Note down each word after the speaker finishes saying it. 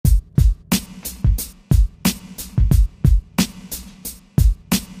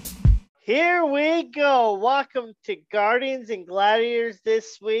Here we go. Welcome to Guardians and Gladiators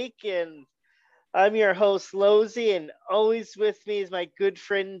this week. And I'm your host, Lozy, and always with me is my good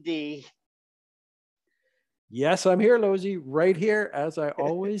friend, D. Yes, I'm here, Lozy, right here, as I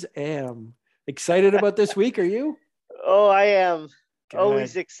always am. Excited about this week, are you? Oh, I am. Good.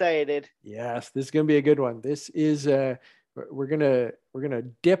 Always excited. Yes, this is going to be a good one. This is we're gonna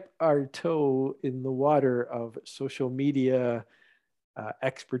dip our toe in the water of social media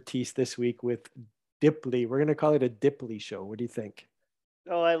expertise this week with Dipley. We're gonna call it a Dipley show. What do you think?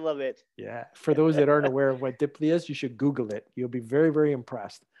 Oh, I love it. Yeah. For those that aren't aware of what Dipley is, you should Google it. You'll be very, very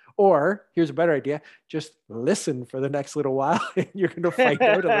impressed. Or here's a better idea: just listen for the next little while, and you're going to find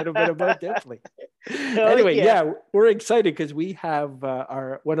out a little bit about Dipley. Anyway, yeah, we're excited because we have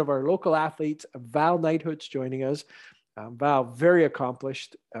one of our local athletes, Val Knighthoods, joining us. Val, very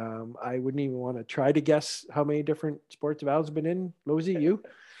accomplished. I wouldn't even want to try to guess how many different sports Val's been in. Lozy, you?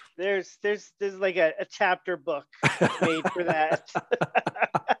 There's like a chapter book made for that.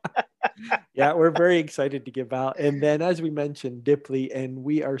 Yeah, we're very excited to give Val. And then, as we mentioned, Dipley, and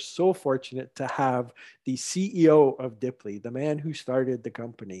we are so fortunate to have the CEO of Dipley, the man who started the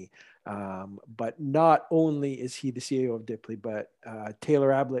company. But not only is he the CEO of Dipley, but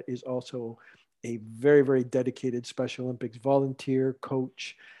Taylor Ablett is also a very, very dedicated Special Olympics volunteer,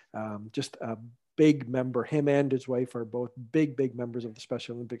 coach, just a big member. Him and his wife are both big, big members of the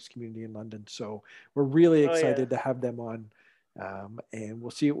Special Olympics community in London. So we're really excited to have them on. And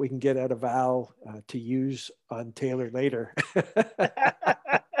we'll see what we can get out of Val to use on Taylor later.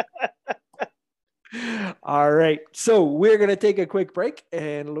 All right. So we're going to take a quick break,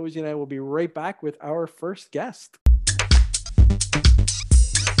 and Lozy and I will be right back with our first guest.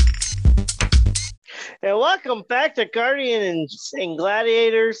 And welcome back to Guardians and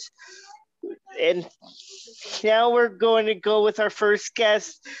Gladiators. And now we're going to go with our first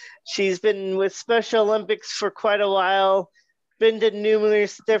guest. She's been with Special Olympics for quite a while. Been to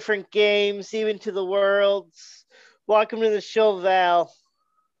numerous different games, even to the Worlds. Welcome to the show, Val.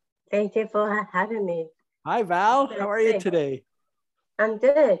 Thank you for having me. Hi, Val. How are you today? I'm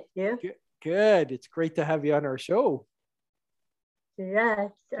good. You? Good. It's great to have you on our show.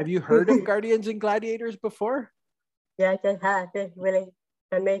 Yes. Have you heard of Guardians and Gladiators before? Yes, I have. It's really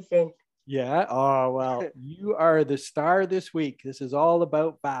amazing. Yeah. Oh, well, you are the star this week. This is all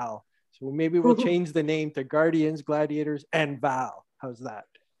about Val. So maybe we'll change the name to Guardians, Gladiators, and Val. How's that?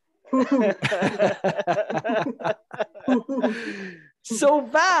 So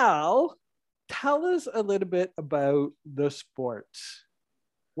Val, tell us a little bit about the sports.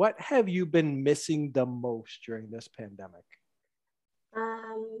 What have you been missing the most during this pandemic?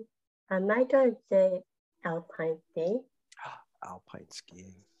 I might going to say alpine skiing. Alpine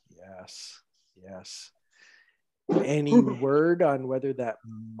skiing. Yes. Any word on whether that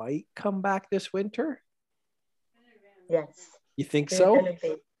might come back this winter? Yes. You think so?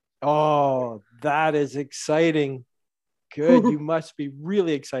 Oh, that is exciting. Good. You must be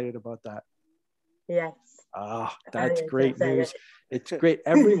really excited about that. Yes. Oh, that's great news. It's great.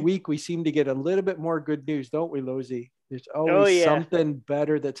 Every week we seem to get a little bit more good news, don't we, Lozy? There's always something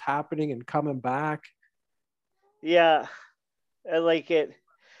better that's happening and coming back. Yeah, I like it.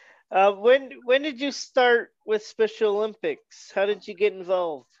 When did you start with Special Olympics? How did you get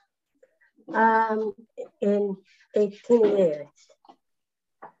involved? In 18 years.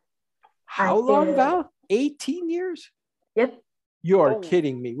 How long, Val? 18 years? Yep. You're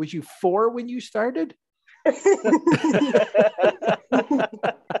kidding me. Was you 4 when you started?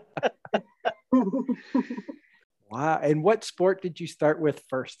 Wow. And what sport did you start with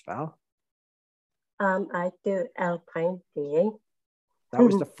first, Val? I do alpine skiing. That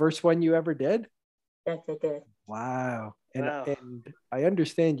was the first one you ever did? Yes, I did. Wow. And I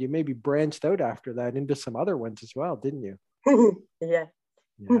understand you maybe branched out after that into some other ones as well, didn't you? Yeah.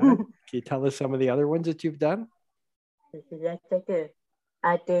 Can you tell us some of the other ones that you've done? Yes, I do.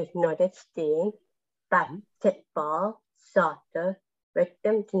 I do Nordic skiing, basketball, soccer,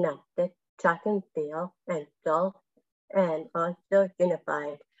 rhythm gymnastics, track and field, and golf, and also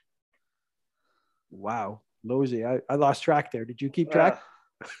unified. Wow. Lozy, I lost track there. Did you keep track?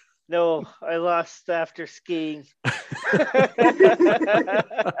 No, I lost after skiing.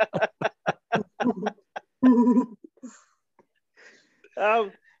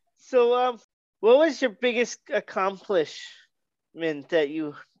 What was your biggest accomplishment that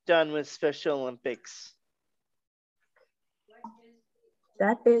you done with Special Olympics?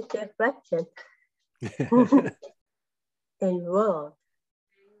 That is the question. In world.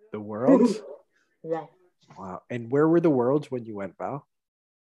 The Worlds? Yes. Wow. And where were the Worlds when you went, Val?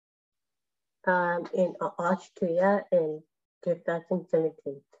 In Austria in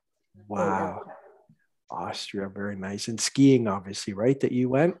 2017. Wow. Austria, very nice. And skiing, obviously, right? That you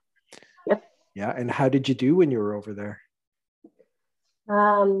went? Yep. Yeah. And how did you do when you were over there?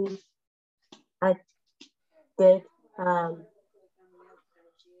 I did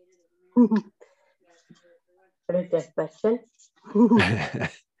what is that question?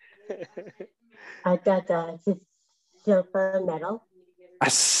 I got a silver medal. A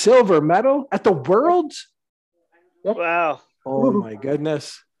silver medal at the Worlds? Yep. Wow. Oh my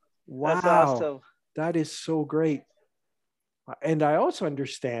goodness. Wow. That's awesome. That is so great. And I also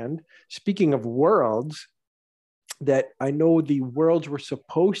understand, speaking of Worlds, that I know the Worlds were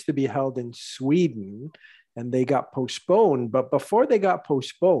supposed to be held in Sweden and they got postponed. But before they got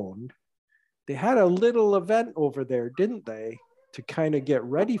postponed, they had a little event over there, didn't they? To kind of get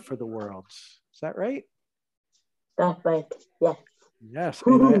ready for the Worlds. Is that right? That's right. Yes. Yes.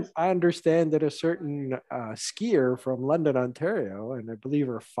 And I understand that a certain skier from London, Ontario, and I believe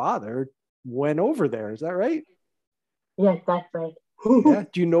her father went over there. Is that right? Yes, that's right. Yeah.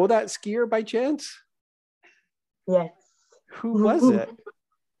 Do you know that skier by chance? Yes. Who was it?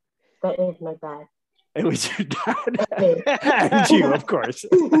 That is my dad. It was your dad. And you, of course.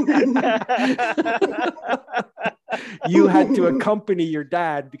 You had to accompany your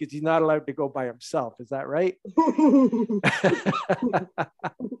dad because he's not allowed to go by himself. Is that right?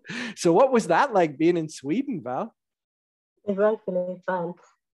 So what was that like being in Sweden, Val? It was really fun.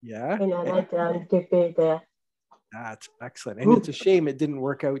 Yeah. And I like to be there. That's excellent. And it's a shame it didn't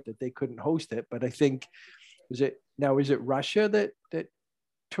work out that they couldn't host it. But I think, is it Russia that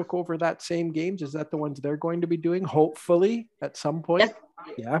took over that same games? Is that the ones they're going to be doing? Hopefully at some point.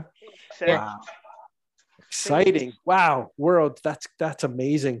 Yep. Yeah. Wow. Exciting. Wow. Worlds. That's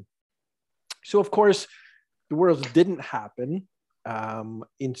amazing. So of course the Worlds didn't happen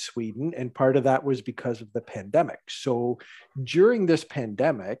in Sweden. And part of that was because of the pandemic. So during this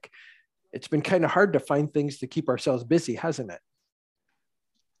pandemic, it's been kind of hard to find things to keep ourselves busy, hasn't it?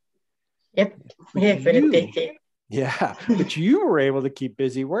 Yep. Yeah, but you were able to keep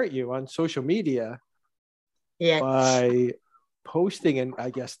busy, weren't you, on social media? Yes. By posting, and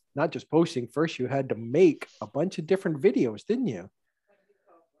I guess not just posting. First, you had to make a bunch of different videos, didn't you?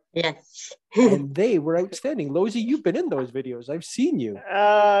 Yes. And they were outstanding. Lozy, you've been in those videos. I've seen you.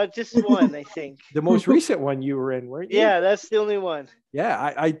 Just one, I think. The most recent one you were in, weren't you? Yeah, that's the only one.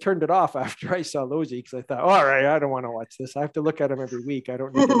 Yeah, I turned it off after I saw Lozy because I thought, all right, I don't want to watch this. I have to look at him every week. I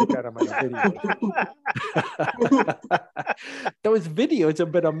don't need to look at him on a video. Those videos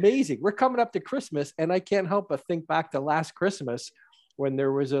have been amazing. We're coming up to Christmas, and I can't help but think back to last Christmas when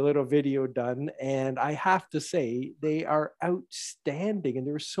there was a little video done. And I have to say, they are outstanding. And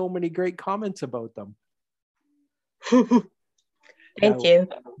there were so many great comments about them. Thank you.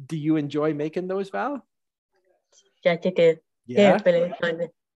 Do you enjoy making those, Val? Yes, I do. Yeah. Really fun.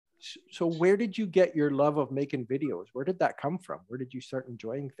 So where did you get your love of making videos? Where did that come from? Where did you start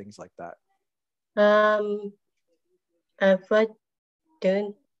enjoying things like that? I was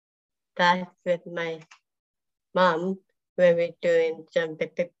doing that with my mom when we're doing some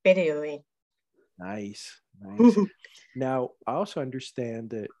videoing. Nice. Now, I also understand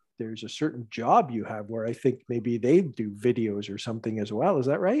that there's a certain job you have where I think maybe they do videos or something as well. Is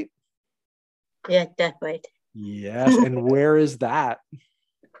that right? Yeah, that's right. Yes. And where is that?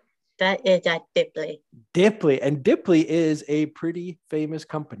 That is at Dipley. Dipley. And Dipley is a pretty famous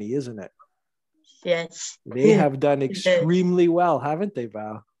company, isn't it? Yes. They have done extremely well, haven't they,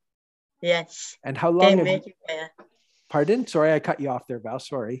 Val? Yes. And how long have you... there. Pardon? Sorry, I cut you off there, Val.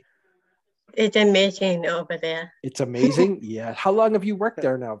 Sorry. It's amazing over there. It's amazing? Yeah. How long have you worked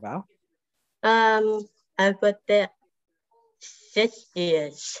there now, Val? I worked there 6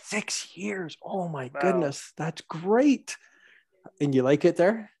 years. 6 years. Oh my goodness. That's great. And you like it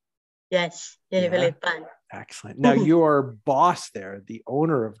there? Yes, it's really fun. Excellent. Now your boss there, the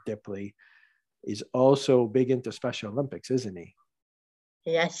owner of Dipley, is also big into Special Olympics, isn't he?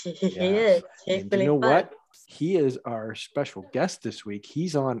 Yes, he is. He's and really you know fun. what? He is our special guest this week.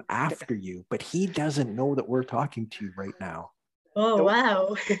 He's on after you, but he doesn't know that we're talking to you right now. Oh,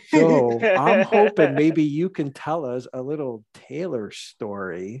 wow. So I'm hoping maybe you can tell us a little Taylor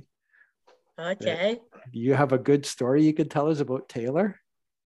story. Okay. Do you have a good story you could tell us about Taylor?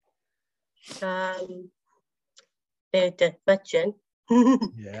 There's a question.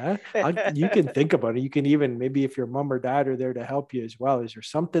 Yeah, you can think about it. You can even, maybe if your mom or dad are there to help you as well. Is there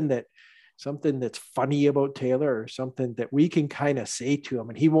something that's funny about Taylor, or something that we can kind of say to him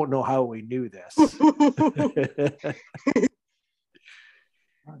and he won't know how we knew this?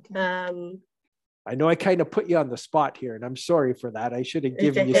 I know I kind of put you on the spot here, and I'm sorry for that. I should have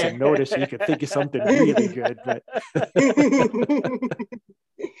given you some notice so you could think of something really good. But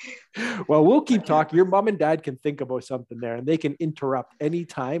Well, we'll keep talking. Your mom and dad can think about something there, and they can interrupt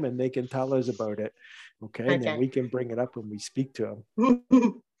anytime, and they can tell us about it. Okay. And then we can bring it up when we speak to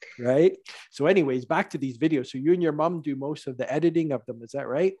them. Right. So anyways, back to these videos. So you and your mom do most of the editing of them. Is that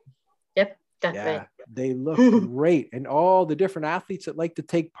right? Yep. That's Yeah, right. they look great. And all the different athletes that like to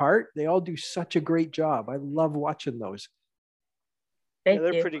take part, they all do such a great job. I love watching those. Yeah, Thank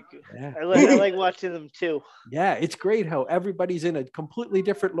they're you. pretty good. Yeah. I like watching them too. Yeah, it's great how everybody's in a completely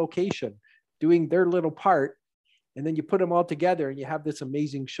different location doing their little part. And then you put them all together and you have this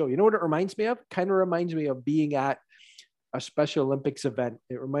amazing show. You know what it reminds me of? Kind of reminds me of being at a Special Olympics event.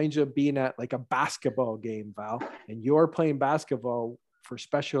 It reminds you of being at like a basketball game, Val, and you're playing basketball for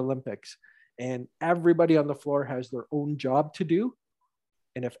Special Olympics. And everybody on the floor has their own job to do.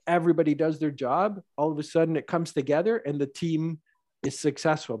 And if everybody does their job, all of a sudden it comes together and the team is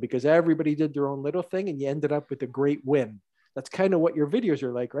successful because everybody did their own little thing and you ended up with a great win. That's kind of what your videos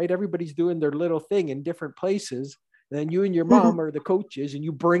are like, right? Everybody's doing their little thing in different places. And then you and your mom are the coaches and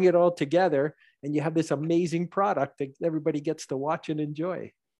you bring it all together and you have this amazing product that everybody gets to watch and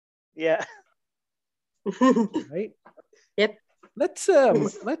enjoy. Yeah. Right? Yep. Let's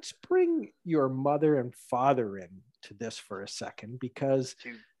bring your mother and father in to this for a second because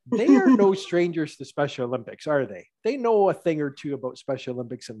they are no strangers to Special Olympics, are they? They know a thing or two about Special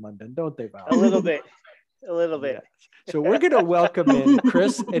Olympics in London, don't they, Val? A little bit. Yes. So we're going to welcome in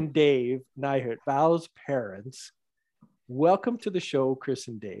Chris and Dave Nyhut, Val's parents. Welcome to the show, Chris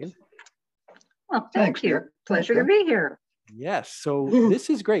and Dave. Well, thank you. Pleasure to be here. Yes. So this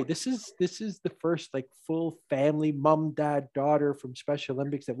is great. This is the first like full family, mom, dad, daughter from Special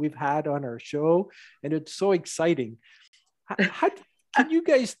Olympics that we've had on our show. And it's so exciting. Can you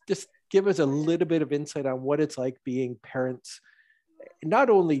guys just give us a little bit of insight on what it's like being parents, not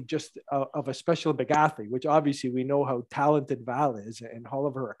only just of a Special Olympic athlete, which obviously we know how talented Val is and all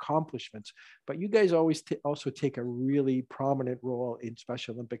of her accomplishments, but you guys always also take a really prominent role in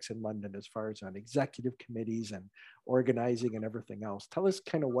Special Olympics in London as far as on executive committees and organizing and everything else. Tell us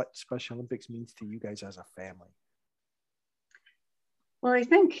kind of what Special Olympics means to you guys as a family. Well, I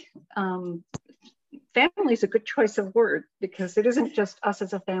think family is a good choice of word because it isn't just us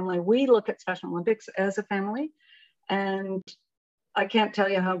as a family. We look at Special Olympics as a family, and I can't tell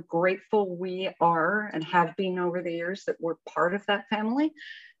you how grateful we are and have been over the years that we're part of that family,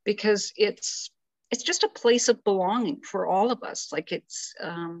 because it's just a place of belonging for all of us. Like it's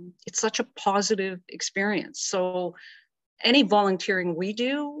such a positive experience. So any volunteering we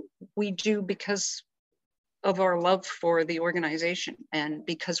do because of our love for the organization and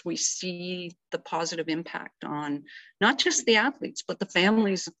because we see the positive impact on not just the athletes, but the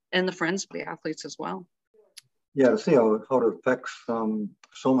families and the friends of the athletes as well. Yeah, to see how it affects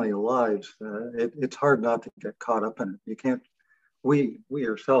so many lives, it's hard not to get caught up in it. You can't, we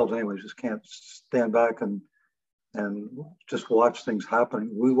ourselves anyways, just can't stand back and just watch things happening.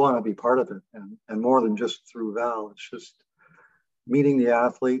 We want to be part of it, and more than just through Val. It's just meeting the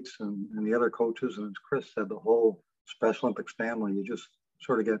athletes and the other coaches, and as Chris said, the whole Special Olympics family. You just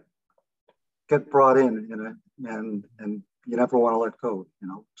sort of get brought in it, and you never want to let go. You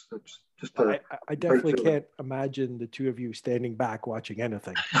know, it's just I definitely can't imagine the two of you standing back watching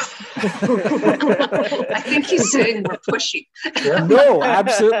anything. I think he's saying we're pushy. Yeah. No,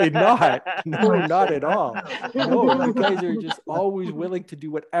 absolutely not. No, not at all. No, you guys are just always willing to do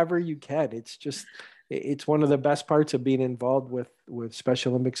whatever you can. It's one of the best parts of being involved with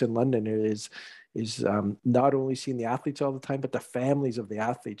Special Olympics in London is not only seeing the athletes all the time, but the families of the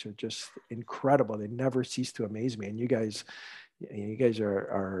athletes are just incredible. They never cease to amaze me. And you guys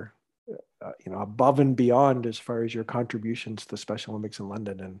are above and beyond as far as your contributions to Special Olympics in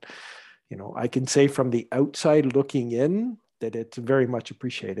London. And, I can say from the outside looking in that it's very much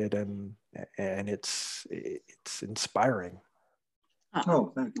appreciated and it's inspiring.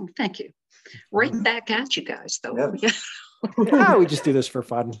 Oh, thank you. Thank you. Right back at you guys, though. Yeah. Yeah, we just do this for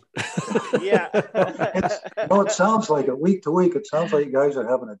fun. Yeah. It sounds like it week to week. It sounds like you guys are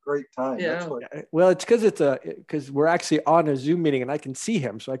having a great time. Yeah. Well, it's because we're actually on a Zoom meeting and I can see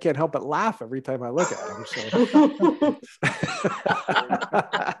him, so I can't help but laugh every time I look at him. So.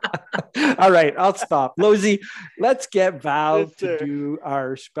 All right, I'll stop. Lozy, let's get Val to do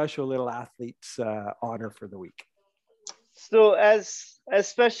our special little athletes honor for the week. So as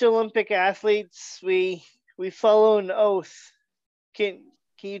Special Olympic athletes, we follow an oath. Can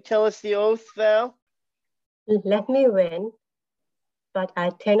you tell us the oath, Val? Let me win, but I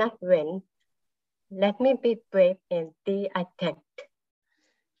cannot win. Let me be brave in the attempt.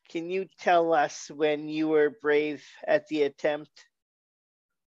 Can you tell us when you were brave at the attempt?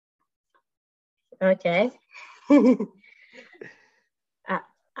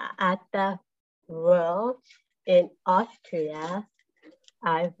 at the Worlds in Austria.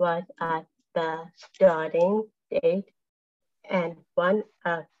 I was at the starting gate, and one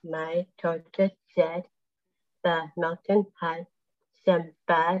of my coaches said the mountain had some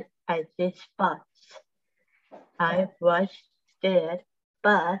bad icy spots. I was scared,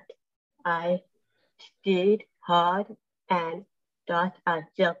 but I skied hard and got a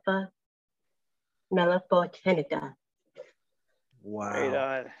silver medal for Canada. Wow. Right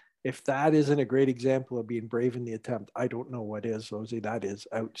on. If that isn't a great example of being brave in the attempt, I don't know what is, Rosie. That is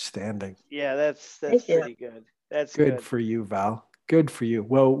outstanding. Yeah, that's Thank you. pretty good. That's Good good. for you, Val. Good for you.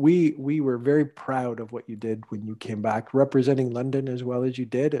 Well, we were very proud of what you did when you came back, representing London as well as you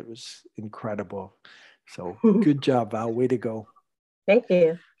did. It was incredible. So good job, Val. Way to go. Thank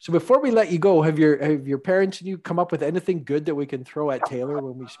you. So before we let you go, have your parents and you come up with anything good that we can throw at Taylor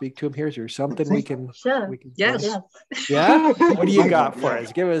when we speak to him here? Is there something we can? Sure. We can Yes. Yes. Yeah. What do you got for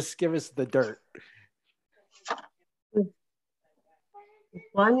us? Give us the dirt.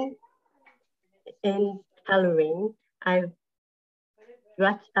 One in Halloween, I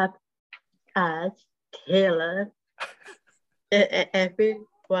dressed up as Taylor.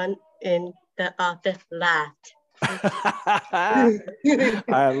 Everyone in the office laughed. I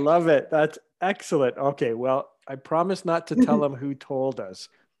love it. That's excellent. Okay, well, I promise not to tell him who told us.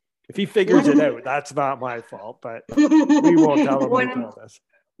 If he figures it out, that's not my fault, but we won't tell him who told us.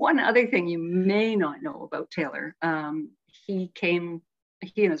 One other thing you may not know about Taylor, he and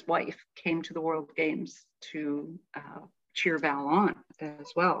his wife came to the World Games to cheer Val on as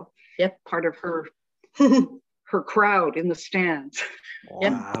well. Yep. Part of her crowd in the stands.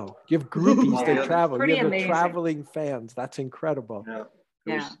 Wow. You have groupies that travel. Pretty You have amazing. traveling fans. That's incredible. Yeah.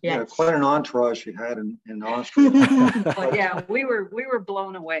 Yeah. Yeah, quite an entourage she had in Austria. But yeah, we were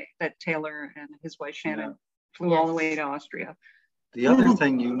blown away that Taylor and his wife Shannon flew all the way to Austria. The other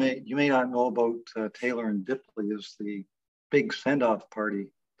thing you may not know about Taylor and Dipley is the big send-off party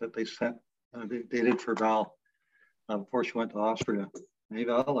that they did for Val before she went to Austria. Hey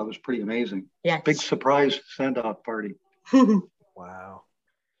Val, that was pretty amazing. Yes. Big surprise send-off party. Wow.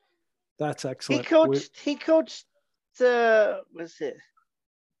 That's excellent. He coached what's it?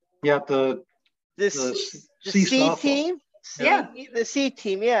 Yeah, the C softball team? Yeah. The C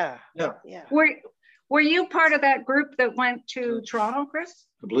team, yeah. Yeah. Yeah. Were you part of that group that went to Toronto, Chris?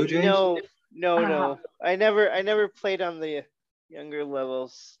 The Blue Jays? No. I never played on the younger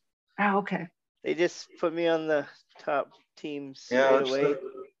levels. Oh, okay. They just put me on the top teams Yeah, right away.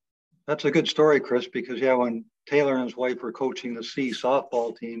 that's a good story, Chris, because when Taylor and his wife were coaching the C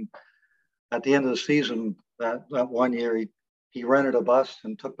softball team, at the end of the season, that 1 year, he rented a bus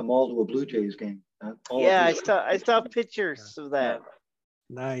and took them all to a Blue Jays game. I saw pictures of that.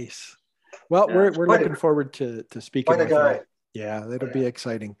 Nice. Well, Yeah, we're looking forward to speaking quite a with guy. him. Yeah, that'll be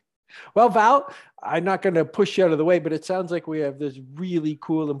exciting. Well, Val, I'm not going to push you out of the way, but it sounds like we have this really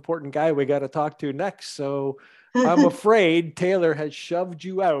cool, important guy we got to talk to next. So I'm afraid Taylor has shoved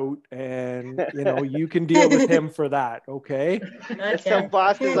you out, and you can deal with him for that. Okay. Some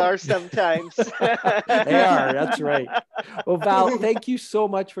bosses are sometimes. They are. That's right. Well, Val, thank you so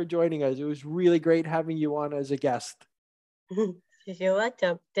much for joining us. It was really great having you on as a guest. You're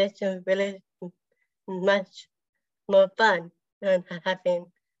welcome. This was really much more fun than having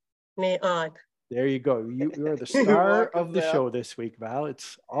me on. There you go. You are the star welcome, of the Val. show this week, Val.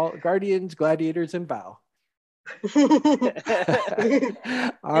 It's all Guardians, Gladiators, and Val.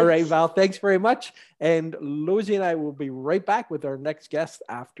 All right, Val, thanks very much. And Lozy and I will be right back with our next guest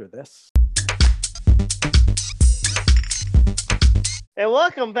after this. And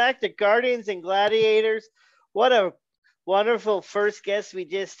welcome back to Guardians and Gladiators. What a wonderful first guest we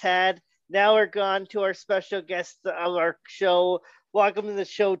just had. Now we're gone to our special guest of our show. Welcome to the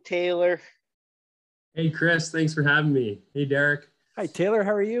show, Taylor. Hey, Chris. Thanks for having me. Hey, Derek. Hi, Taylor.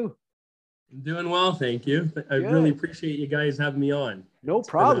 How are you? I'm doing well, thank you. I really appreciate you guys having me on. No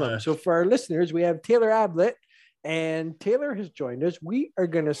problem. So for our listeners, we have Taylor Ablett, and Taylor has joined us. We are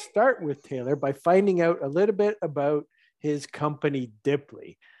going to start with Taylor by finding out a little bit about his company,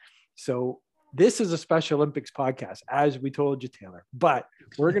 Dipley. So this is a Special Olympics podcast, as we told you, Taylor. But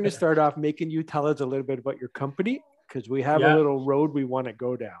we're going to start off making you tell us a little bit about your company, because we have a little road we want to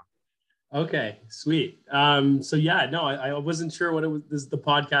go down. Okay, sweet. I wasn't sure what the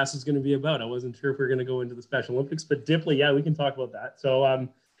podcast is going to be about. I wasn't sure if we are going to go into the Special Olympics, but Dipley, we can talk about that. So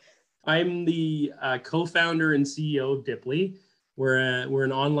I'm the co-founder and CEO of Dipley. We're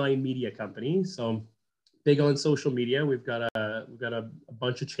an online media company, so big on social media. We've got a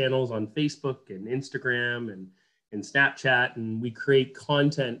bunch of channels on Facebook and Instagram and Snapchat, and we create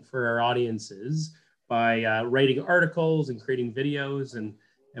content for our audiences by writing articles and creating videos. And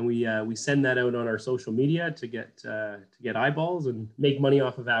and we send that out on our social media to get eyeballs and make money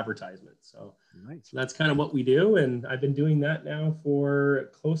off of advertisements. So, nice. So that's kind of what we do, and I've been doing that now for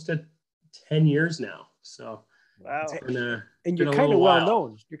close to 10 years now. So wow. And you're kind of well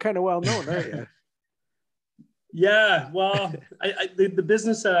known. You're kind of well known, aren't you? Yeah, well, the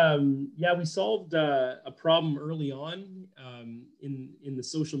business, we solved a problem early on in the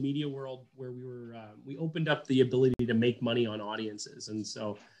social media world where we opened up the ability to make money on audiences. And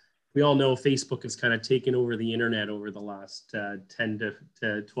so we all know Facebook has kind of taken over the internet over the last 10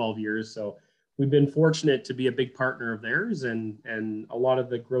 to 12 years. So we've been fortunate to be a big partner of theirs, and a lot of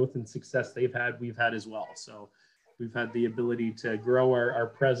the growth and success we've had as well. So we've had the ability to grow our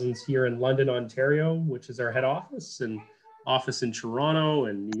presence here in London, Ontario, which is our head office, and office in Toronto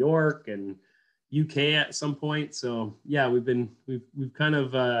and New York and UK at some point. So yeah, we've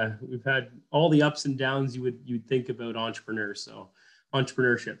had all the ups and downs you'd think about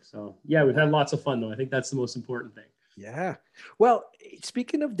entrepreneurship. So yeah, we've had lots of fun though. I think that's the most important thing. Yeah. Well,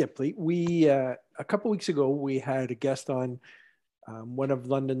 speaking of Dipley, we a couple of weeks ago we had a guest on. One of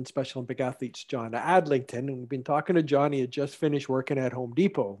London's Special Olympic athletes, John Adlington, and we've been talking to John. He had just finished working at Home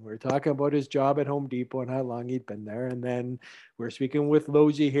Depot. We were talking about his job at Home Depot and how long he'd been there. And then we're speaking with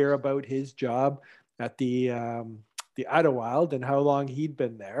Logie here about his job at the Idlewild and how long he'd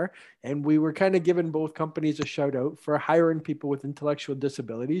been there. And we were kind of giving both companies a shout out for hiring people with intellectual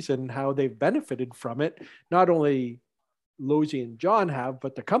disabilities and how they've benefited from it. Not only Logie and John have,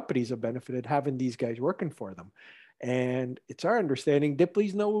 but the companies have benefited having these guys working for them. And it's our understanding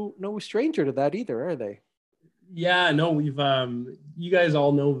Dipley's no stranger to that either, are they? Yeah, no, we've you guys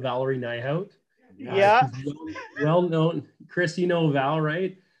all know Valerie Nyhout. Yeah. Well known. Chris, you know Val,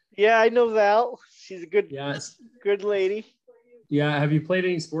 right? Yeah, I know Val. She's a good lady. Yeah. Have you played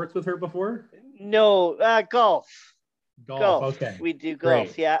any sports with her before? No, golf. Golf. Okay. We do golf.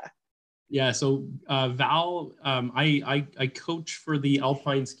 Great. Yeah. Yeah. So Val, I coach for the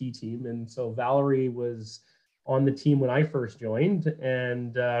Alpine ski team, and so Valerie was on the team when I first joined,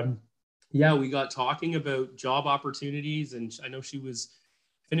 and we got talking about job opportunities, and I know she was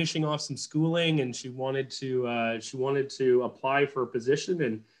finishing off some schooling, and she wanted to apply for a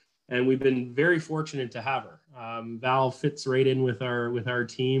position, and we've been very fortunate to have her. Val fits right in with our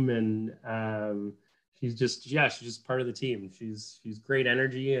team, and she's just part of the team. She's great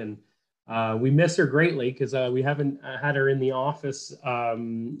energy, and we miss her greatly because we haven't had her in the office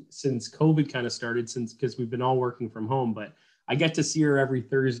since COVID kind of started, because we've been all working from home. But I get to see her every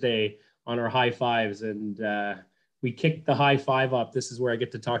Thursday on our high fives, and we kick the high five up. This is where I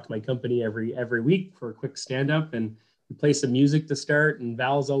get to talk to my company every week for a quick stand up, and we play some music to start. And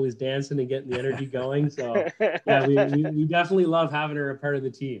Val's always dancing and getting the energy going. So yeah, we definitely love having her a part of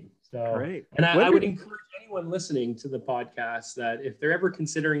the team. So great. And I would encourage anyone listening to the podcast that if they're ever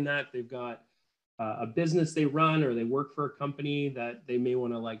considering that, they've got a business they run or they work for a company that they may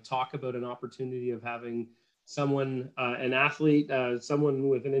want to talk about an opportunity of having someone, an athlete, someone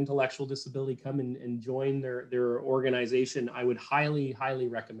with an intellectual disability come and join their organization, I would highly, highly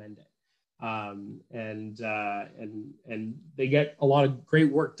recommend it. And they get a lot of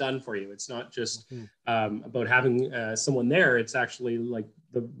great work done for you. It's not just about having someone there. It's actually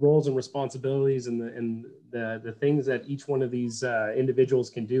the roles and responsibilities and the things that each one of these individuals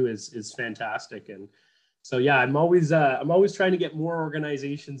can do is fantastic. And so yeah, I'm always trying to get more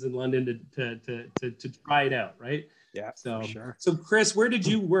organizations in London to try it out, right? Yeah, so sure. So Chris, where did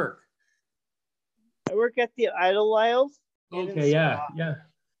you work? I work at the Idlewild. Okay, yeah.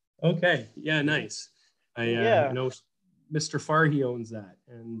 Okay, yeah, nice. I know Mr. Farhi owns that,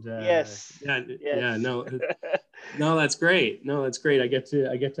 and yes. No, that's great. I get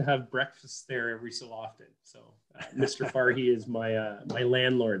to have breakfast there every so often. So Mr. Farhi is my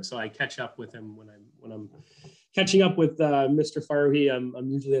landlord, so I catch up with him when I'm catching up with Mr. Farhi.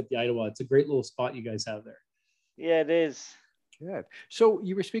 I'm usually at the Idlewild. It's a great little spot you guys have there. Yeah, it is. Good. So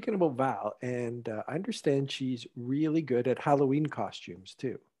you were speaking about Val, and I understand she's really good at Halloween costumes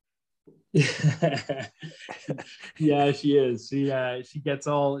too. Yeah, she is. She gets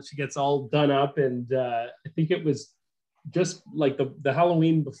all done up, and I think it was just like the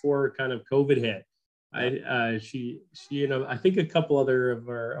Halloween before kind of COVID hit. She I think a couple other of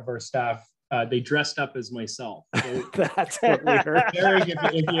our staff they dressed up as myself. So, that's what we heard. Eric,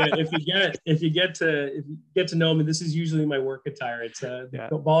 if you get to know me, this is usually my work attire. It's a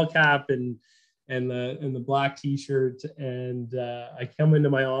ball cap and the black t-shirt, and I come into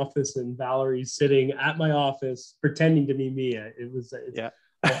my office and Valerie's sitting at my office pretending to be Mia. It was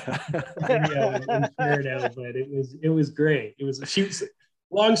but it was great.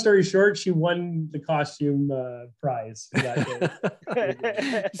 long story short, she won the costume prize that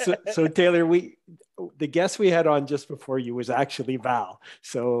day. So Taylor, the guest we had on just before you was actually Val.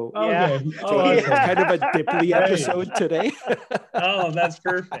 So Yeah. Okay. so it's kind of a Dipley Right. episode today. Oh, that's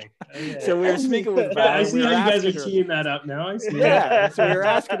perfect. Okay. So we were speaking with Val. Yeah, I see we were how you guys are asking her- teeing that up now. I see. Yeah. So we were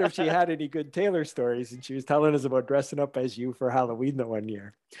asking her if she had any good Taylor stories, and she was telling us about dressing up as you for Halloween the one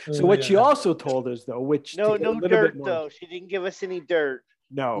year. So what she also told us, though, which No, to get a no little dirt bit more- though. She didn't give us any dirt.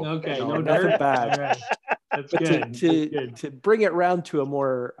 No. Okay, no, no nothing dirt. bad. All right. That's But good. That's good. to bring it round to a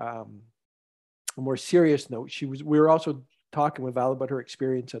more serious note, we were also talking with Val about her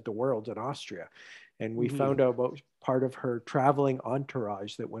experience at the Worlds in Austria, and we found out about part of her traveling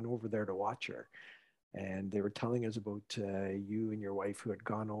entourage that went over there to watch her, and they were telling us about you and your wife who had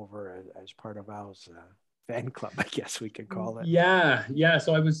gone over as part of Val's fan club, I guess we could call it. Yeah.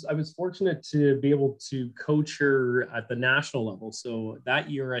 So I was fortunate to be able to coach her at the national level. So that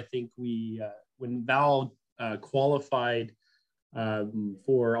year, I think when Val qualified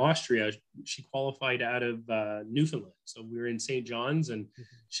for Austria, she qualified out of Newfoundland. So we were in St. John's, and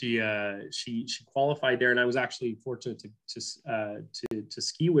she qualified there. And I was actually fortunate to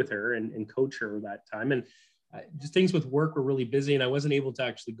ski with her and coach her that time. And just things with work were really busy, and I wasn't able to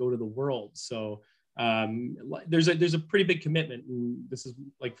actually go to the World. So there's a pretty big commitment, and this is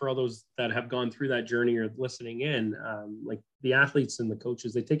like for all those that have gone through that journey or listening in, like the athletes and the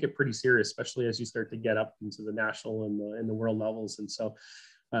coaches, they take it pretty serious, especially as you start to get up into the national and the world levels. And so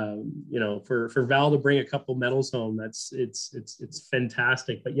for Val to bring a couple medals home, it's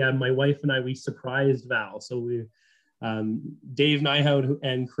fantastic. But yeah, my wife and I, we surprised Val. So we Dave Nyhout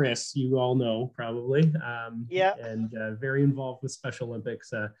and Chris, you all know probably, and very involved with Special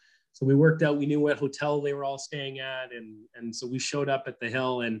Olympics. So we worked out, we knew what hotel they were all staying at. And so we showed up at the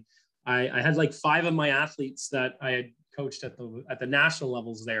Hill, and I had like 5 of my athletes that I had coached at the national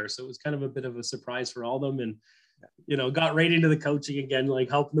levels there. So it was kind of a bit of a surprise for all of them. And, got right into the coaching again, like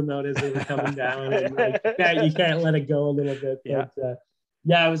helping them out as they were coming down. And like, you can't let it go a little bit. But,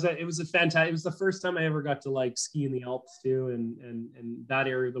 it was fantastic. It was the first time I ever got to like ski in the Alps too. And that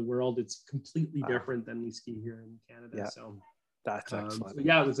area of the world, it's completely different than we ski here in Canada. Yeah. So That's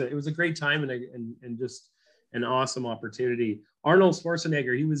excellent. So it was a great time and just an awesome opportunity. Arnold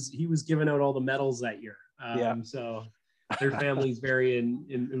Schwarzenegger, he was giving out all the medals that year. So their family's very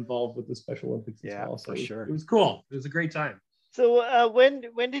involved with the Special Olympics as well. So sure. It was cool. It was a great time. So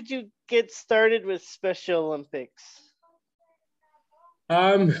when did you get started with Special Olympics?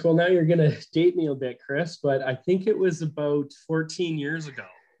 Well, now you're gonna date me a bit, Chris, but I think it was about 14 years ago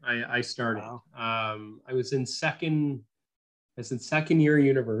I started. Wow. I was in second year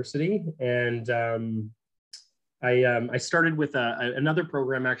university, and I started with another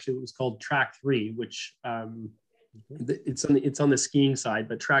program. Actually, it was called Track 3, which it's on the skiing side,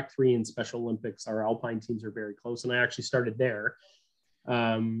 but Track 3 and Special Olympics, our alpine teams are very close, and I actually started there.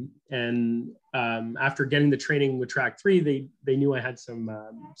 After getting the training with Track 3, they knew I had some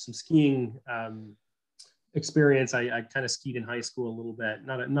skiing experience. I kind of skied in high school a little bit,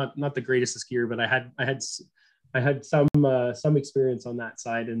 not the greatest skier, but I had some experience on that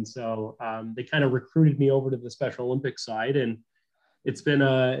side. And so they kind of recruited me over to the Special Olympics side, and it's been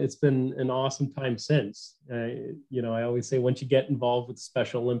an awesome time since. I always say, once you get involved with the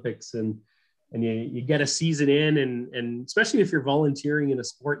Special Olympics and you get a season in, and especially if you're volunteering in a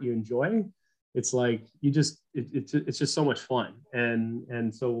sport you enjoy, it's like it's just so much fun.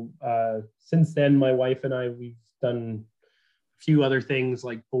 And so since then, my wife and I, we've done a few other things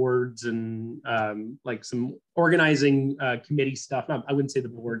like boards and like some organizing committee stuff. I wouldn't say the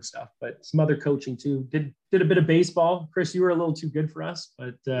board stuff, but some other coaching too. Did a bit of baseball. Chris, you were a little too good for us,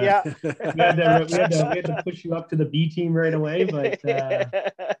 but we had to push you up to the B team right away. But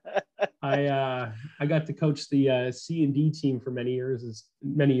I got to coach the C and D team for many years as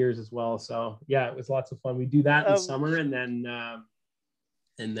well. So yeah, it was lots of fun. We do that in the summer, and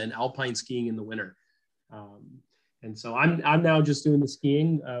then alpine skiing in the winter. And so I'm now just doing the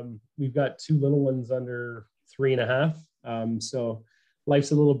skiing. We've got 2 little ones under 3.5. So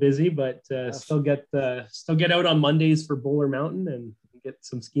life's a little busy, but still get out on Mondays for Bowler Mountain and get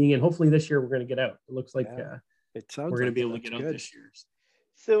some skiing. And hopefully this year we're going to get out. It looks like we're going to be able to get out this year.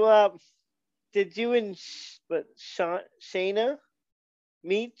 So did you and Shayna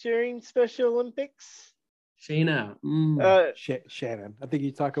meet during Special Olympics? Shayna. Shannon. I think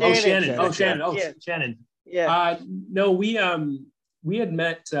you talk about Shannon. Shannon. Shannon. Yeah. No, we had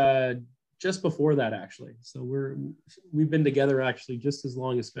met just before that, actually. So we've been together actually just as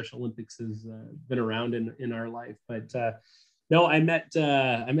long as Special Olympics has been around in our life. But No, I met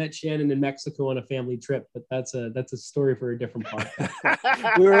Shannon in Mexico on a family trip, but that's a story for a different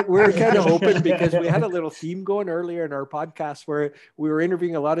podcast. we're kind of hoping because we had a little theme going earlier in our podcast where we were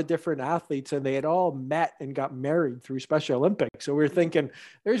interviewing a lot of different athletes and they had all met and got married through Special Olympics. So we're thinking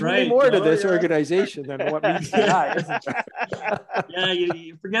there's really more to this organization than what meets the eye, isn't there? Yeah,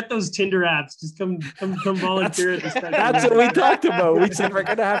 you forget those Tinder apps. Just come volunteer at the Special That's what we talked about. We said we're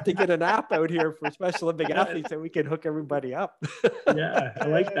gonna have to get an app out here for Special Olympic athletes and we can hook everybody up. Yeah, I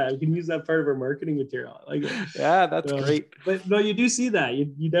like that. We can use that part of our marketing material. I like it. Yeah, that's great. But no, you do see that.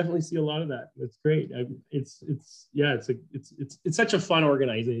 You definitely see a lot of that. That's great. It's such a fun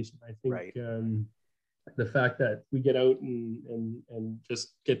organization. I think right. The fact that we get out and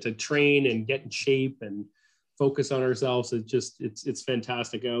just get to train and get in shape and focus on ourselves, it's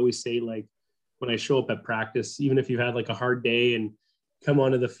fantastic. I always say, like, when I show up at practice, even if you've had like a hard day and come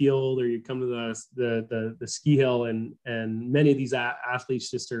onto the field or you come to the ski hill and many of these athletes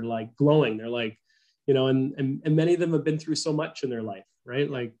just are like glowing. They're like, you know, and many of them have been through so much in their life, right?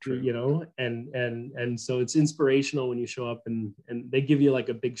 Like, true. You know, and so it's inspirational when you show up and they give you like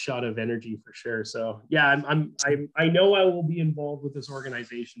a big shot of energy for sure. So yeah, I know I will be involved with this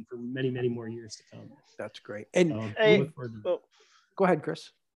organization for many, many more years to come. That's great. And go ahead, Chris.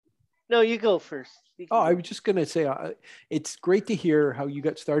 No, you go first. I was just going to say, it's great to hear how you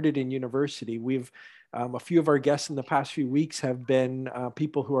got started in university. We've a few of our guests in the past few weeks have been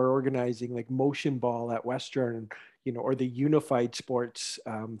people who are organizing like motion ball at Western, you know, or the unified sports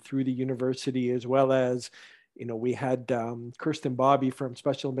through the university, as well as, you know, we had Kirsten Bobby from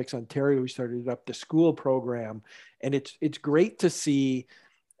Special Olympics Ontario who started up the school program. And it's great to see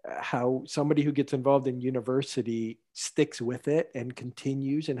how somebody who gets involved in university sticks with it and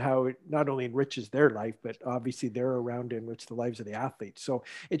continues, and how it not only enriches their life, but obviously they're around to enrich the lives of the athletes. So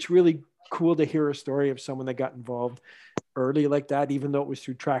it's really cool to hear a story of someone that got involved early like that, even though it was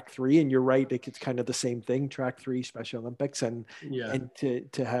through track 3. And you're right, like it's kind of the same thing, track 3, Special Olympics, and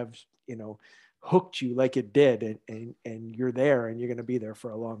to have, you know, hooked you like it did, and you're there and you're going to be there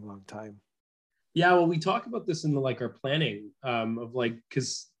for a long, long time. Yeah, well, we talk about this in our planning of like,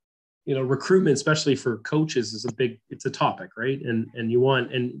 because, you know, recruitment, especially for coaches, is it's a topic, right? And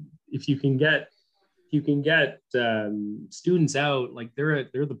if you can get students out, like they're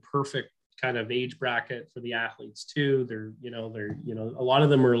the perfect kind of age bracket for the athletes too. They're a lot of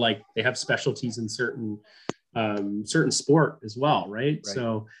them are like, they have specialties in certain sport as well, right?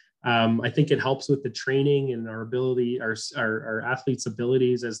 So I think it helps with the training and our ability, our athletes'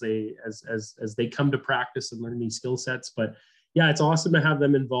 abilities as they come to practice and learn these skill sets. But yeah, it's awesome to have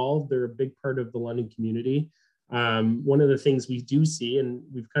them involved. They're a big part of the London community. One of the things we do see, and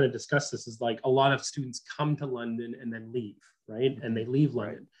we've kind of discussed this, is like a lot of students come to London and then leave, right? And they leave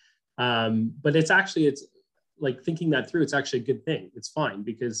London. But it's like, thinking that through, it's actually a good thing. It's fine,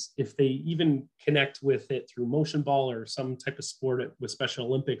 because if they even connect with it through motion ball or some type of sport with Special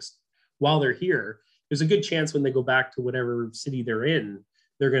Olympics while they're here, there's a good chance when they go back to whatever city they're in,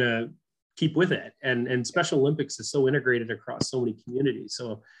 they're going to keep with it. And Special Olympics is so integrated across so many communities.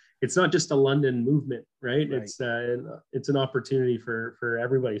 So it's not just a London movement, right? It's an opportunity for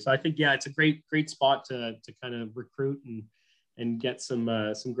everybody. So I think, yeah, it's a great spot to kind of recruit and get some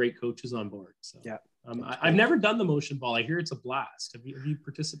great coaches on board. So yeah. I've never done the motion ball. I hear it's a blast. Have you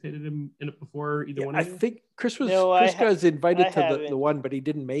participated in it before? Either one of you? I think Chris was invited to the one, but he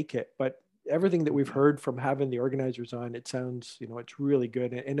didn't make it. But everything that we've heard from having the organizers on, it sounds, you know, it's really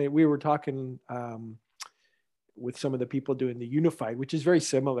good. And we were talking with some of the people doing the unified, which is very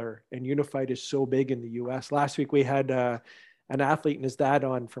similar. And unified is so big in the US. Last week we had an athlete and his dad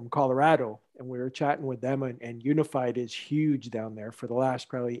on from Colorado, and we were chatting with them, and unified is huge down there for the last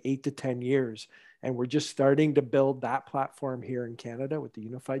probably 8 to 10 years. And we're just starting to build that platform here in Canada with the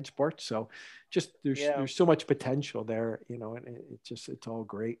unified sports. So just there's so much potential there, you know, and it's all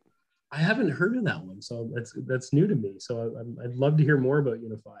great. I haven't heard of that one, so that's new to me. So I'd love to hear more about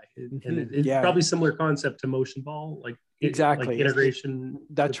Unify. And it's probably similar concept to motion ball, like exactly like integration.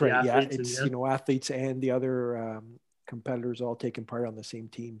 That's right. Yeah, it's you know, athletes and the other competitors all taking part on the same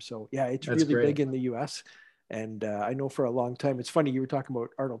team. So yeah, it's really big in the US. And I know for a long time, it's funny, you were talking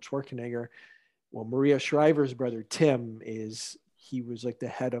about Arnold Schwarzenegger. Well, Maria Shriver's brother, Tim, he was like the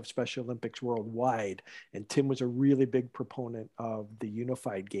head of Special Olympics worldwide. And Tim was a really big proponent of the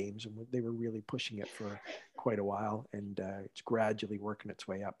unified games. And they were really pushing it for quite a while. And it's gradually working its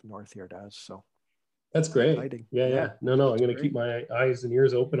way up north here, it does. So that's great. Yeah. No, I'm going to keep my eyes and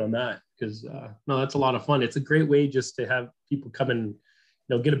ears open on that, because that's a lot of fun. It's a great way just to have people come and, you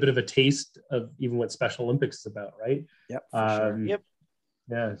know, get a bit of a taste of even what Special Olympics is about, right? Yep. For sure. Yep.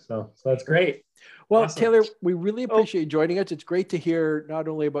 Yeah, so that's great. Well, Awesome. Taylor, we really appreciate you joining us. It's great to hear not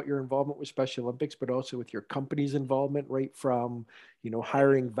only about your involvement with Special Olympics, but also with your company's involvement, right from,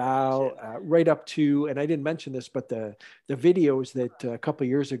 hiring Val right up to, and I didn't mention this, but the videos that a couple of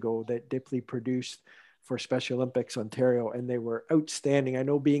years ago that Dipley produced for Special Olympics Ontario, and they were outstanding. I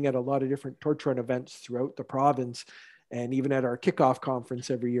know being at a lot of different torch run events throughout the province, and even at our kickoff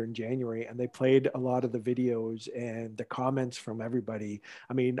conference every year in January, and they played a lot of the videos and the comments from everybody.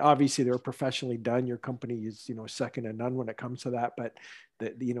 I mean, obviously they were professionally done. Your company is, second to none when it comes to that, but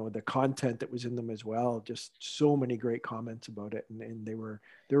the content that was in them as well, just so many great comments about it. And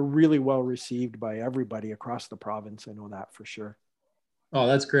they're really well received by everybody across the province. I know that for sure. Oh,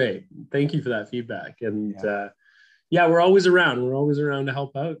 that's great. Thank you for that feedback. And yeah, we're always around. We're always around to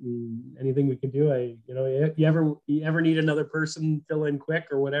help out, and anything we can do. You ever need another person fill in quick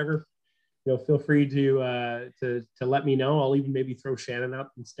or whatever, feel free to let me know. I'll even maybe throw Shannon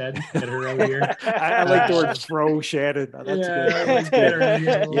up instead. Get her out here. I like the word throw Shannon. That's good. Let's get her out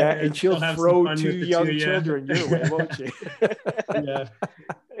here. Yeah, and she'll throw two young children your way, won't she? Yeah.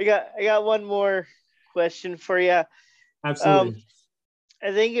 I got one more question for you. Absolutely.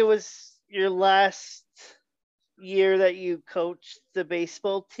 I think it was your last year that you coached the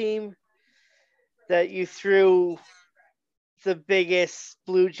baseball team that you threw the biggest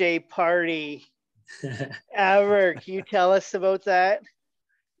Blue Jay party ever. Can you tell us about that?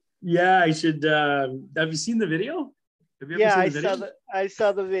 Yeah, I should. Have you seen the video? Have you ever seen the video? I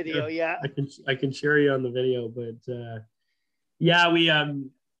saw the video. Yeah. I can share you on the video, but yeah, we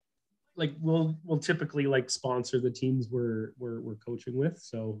we'll typically sponsor the teams we're coaching with.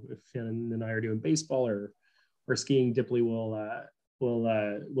 So if Shannon and I are doing baseball or skiing, Dipley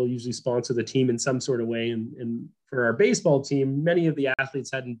will usually sponsor the team in some sort of way. And for our baseball team, many of the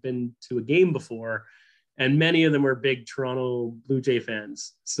athletes hadn't been to a game before, and many of them were big Toronto Blue Jay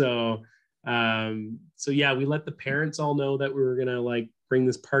fans. So yeah, we let the parents all know that we were gonna bring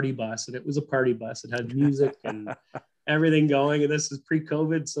this party bus, and it was a party bus. It had music and everything going, and this is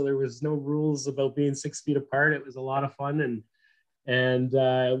pre-COVID, so there was no rules about being 6 feet apart. It was a lot of fun, and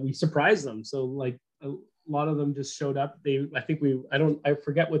we surprised them. So a lot of them just showed up. I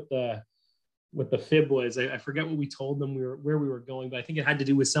forget what the fib was. I forget what we told them where we were going, but I think it had to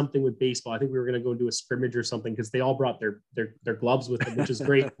do with something with baseball. I think we were going to go and do a scrimmage or something, because they all brought their gloves with them, which is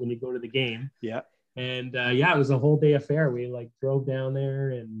great when you go to the game. Yeah. And it was a whole day affair. We drove down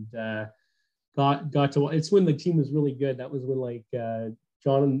there and got to. It's when the team was really good. That was when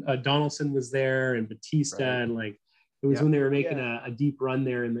John Donaldson was there, and Batista, right. And it was when they were making a deep run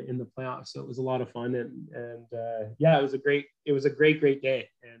there in the playoffs. So it was a lot of fun, and it was a great day,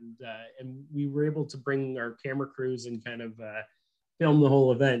 and we were able to bring our camera crews and kind of film the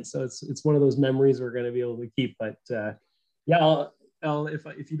whole event. So it's one of those memories we're going to be able to keep. But I'll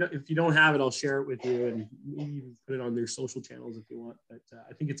if you don't have it, I'll share it with you, and maybe even put it on their social channels if you want. But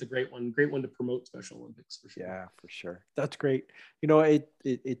I think it's a great one to promote Special Olympics for sure. Yeah, for sure. That's great.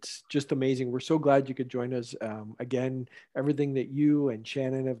 It's just amazing. We're so glad you could join us. Again, everything that you and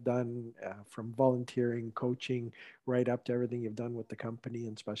Shannon have done, from volunteering, coaching, right up to everything you've done with the company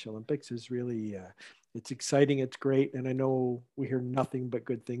and Special Olympics is really. It's exciting. It's great. And I know we hear nothing but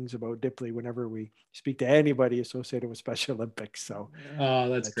good things about Dipley whenever we speak to anybody associated with Special Olympics. So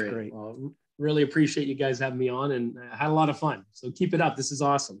that's great. Well, really appreciate you guys having me on, and I had a lot of fun. So keep it up. This is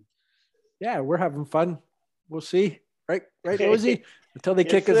awesome. Yeah, we're having fun. We'll see. Right, Losey? Until they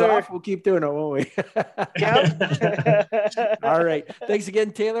kick us off, we'll keep doing it, won't we? Yep. All right. Thanks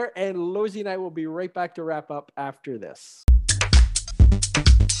again, Taylor. And Losey and I will be right back to wrap up after this.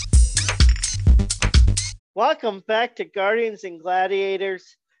 Welcome back to Guardians and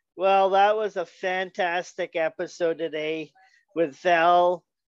Gladiators. Well, that was a fantastic episode today with Val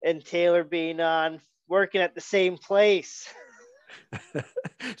and Taylor being on, working at the same place.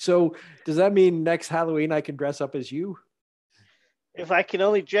 So does that mean next Halloween I can dress up as you? If I can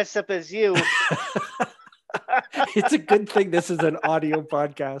only dress up as you. It's a good thing this is an audio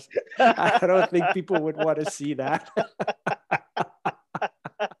podcast. I don't think people would want to see that.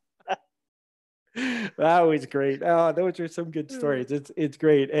 That was great. Oh, those are some good stories. It's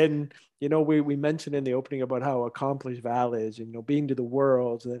great. And, we mentioned in the opening about how accomplished Val is, and, being to the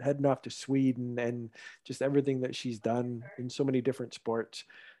Worlds and then heading off to Sweden and just everything that she's done in so many different sports,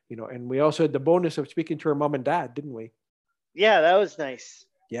 and we also had the bonus of speaking to her mom and dad, didn't we? Yeah, that was nice.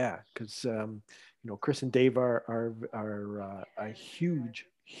 Yeah. Cause, Chris and Dave are a huge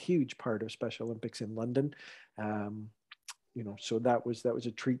part of Special Olympics in London. So that was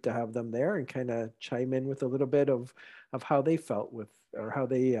a treat to have them there and kind of chime in with a little bit of how they felt with, or how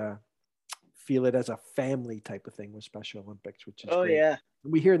they feel it as a family type of thing with Special Olympics, which is Oh great. yeah.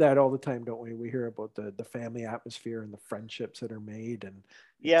 We hear that all the time, don't we? We hear about the family atmosphere and the friendships that are made, and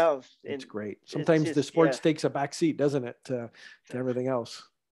it's great. Sometimes the sports takes a back seat, doesn't it, to everything else?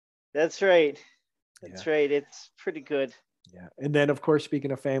 That's right. That's right. It's pretty good. Yeah. And then, of course,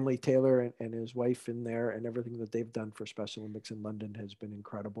 speaking of family, Taylor and his wife in there, and everything that they've done for Special Olympics in London has been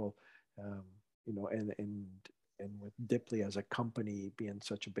incredible. You know, and with Dipley as a company being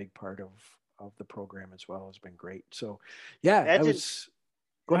such a big part of the program as well has been great. So, yeah,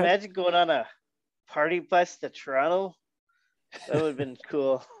 imagine going on a party bus to Toronto. That would have been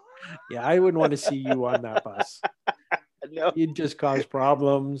cool. Yeah, I wouldn't want to see you on that bus. No. You'd just cause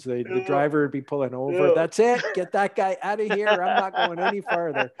problems. The driver would be pulling over. No. That's it. Get that guy out of here. I'm not going any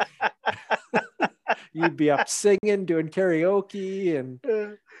farther. You'd be up singing, doing karaoke, and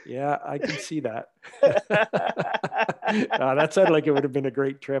yeah, I can see that. That sounded like it would have been a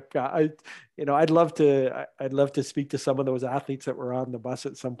great trip. I'd love to speak to some of those athletes that were on the bus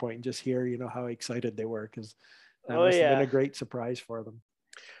at some point and just hear, how excited they were, because that must have been a great surprise for them.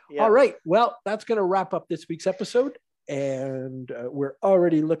 Yeah. All right. Well, that's going to wrap up this week's episode. And we're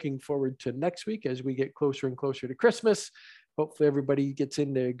already looking forward to next week as we get closer and closer to Christmas. Hopefully everybody gets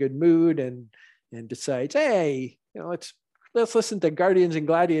into a good mood and decides, hey, let's listen to Guardians and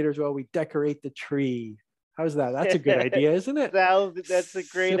Gladiators while we decorate the tree. How's that? That's a good idea, isn't it? That's a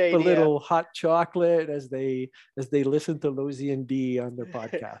great idea. A little hot chocolate as they listen to Lozy and D on their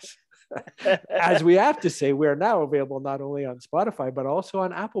podcast. As we have to say, we are now available not only on Spotify, but also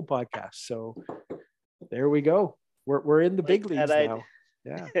on Apple Podcasts. So there we go. We're in the big leagues now.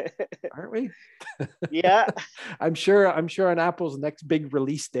 Yeah. Aren't we? Yeah. I'm sure on Apple's next big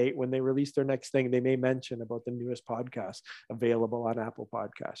release date, when they release their next thing, they may mention about the newest podcast available on Apple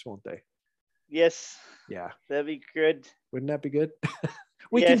Podcasts, won't they? Yes. Yeah. That'd be good. Wouldn't that be good?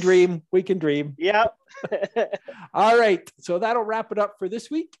 We can dream. We can dream. Yeah. All right. So that'll wrap it up for this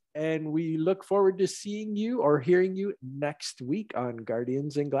week. And we look forward to seeing you or hearing you next week on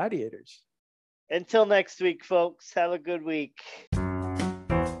Guardians and Gladiators. Until next week, folks, have a good week.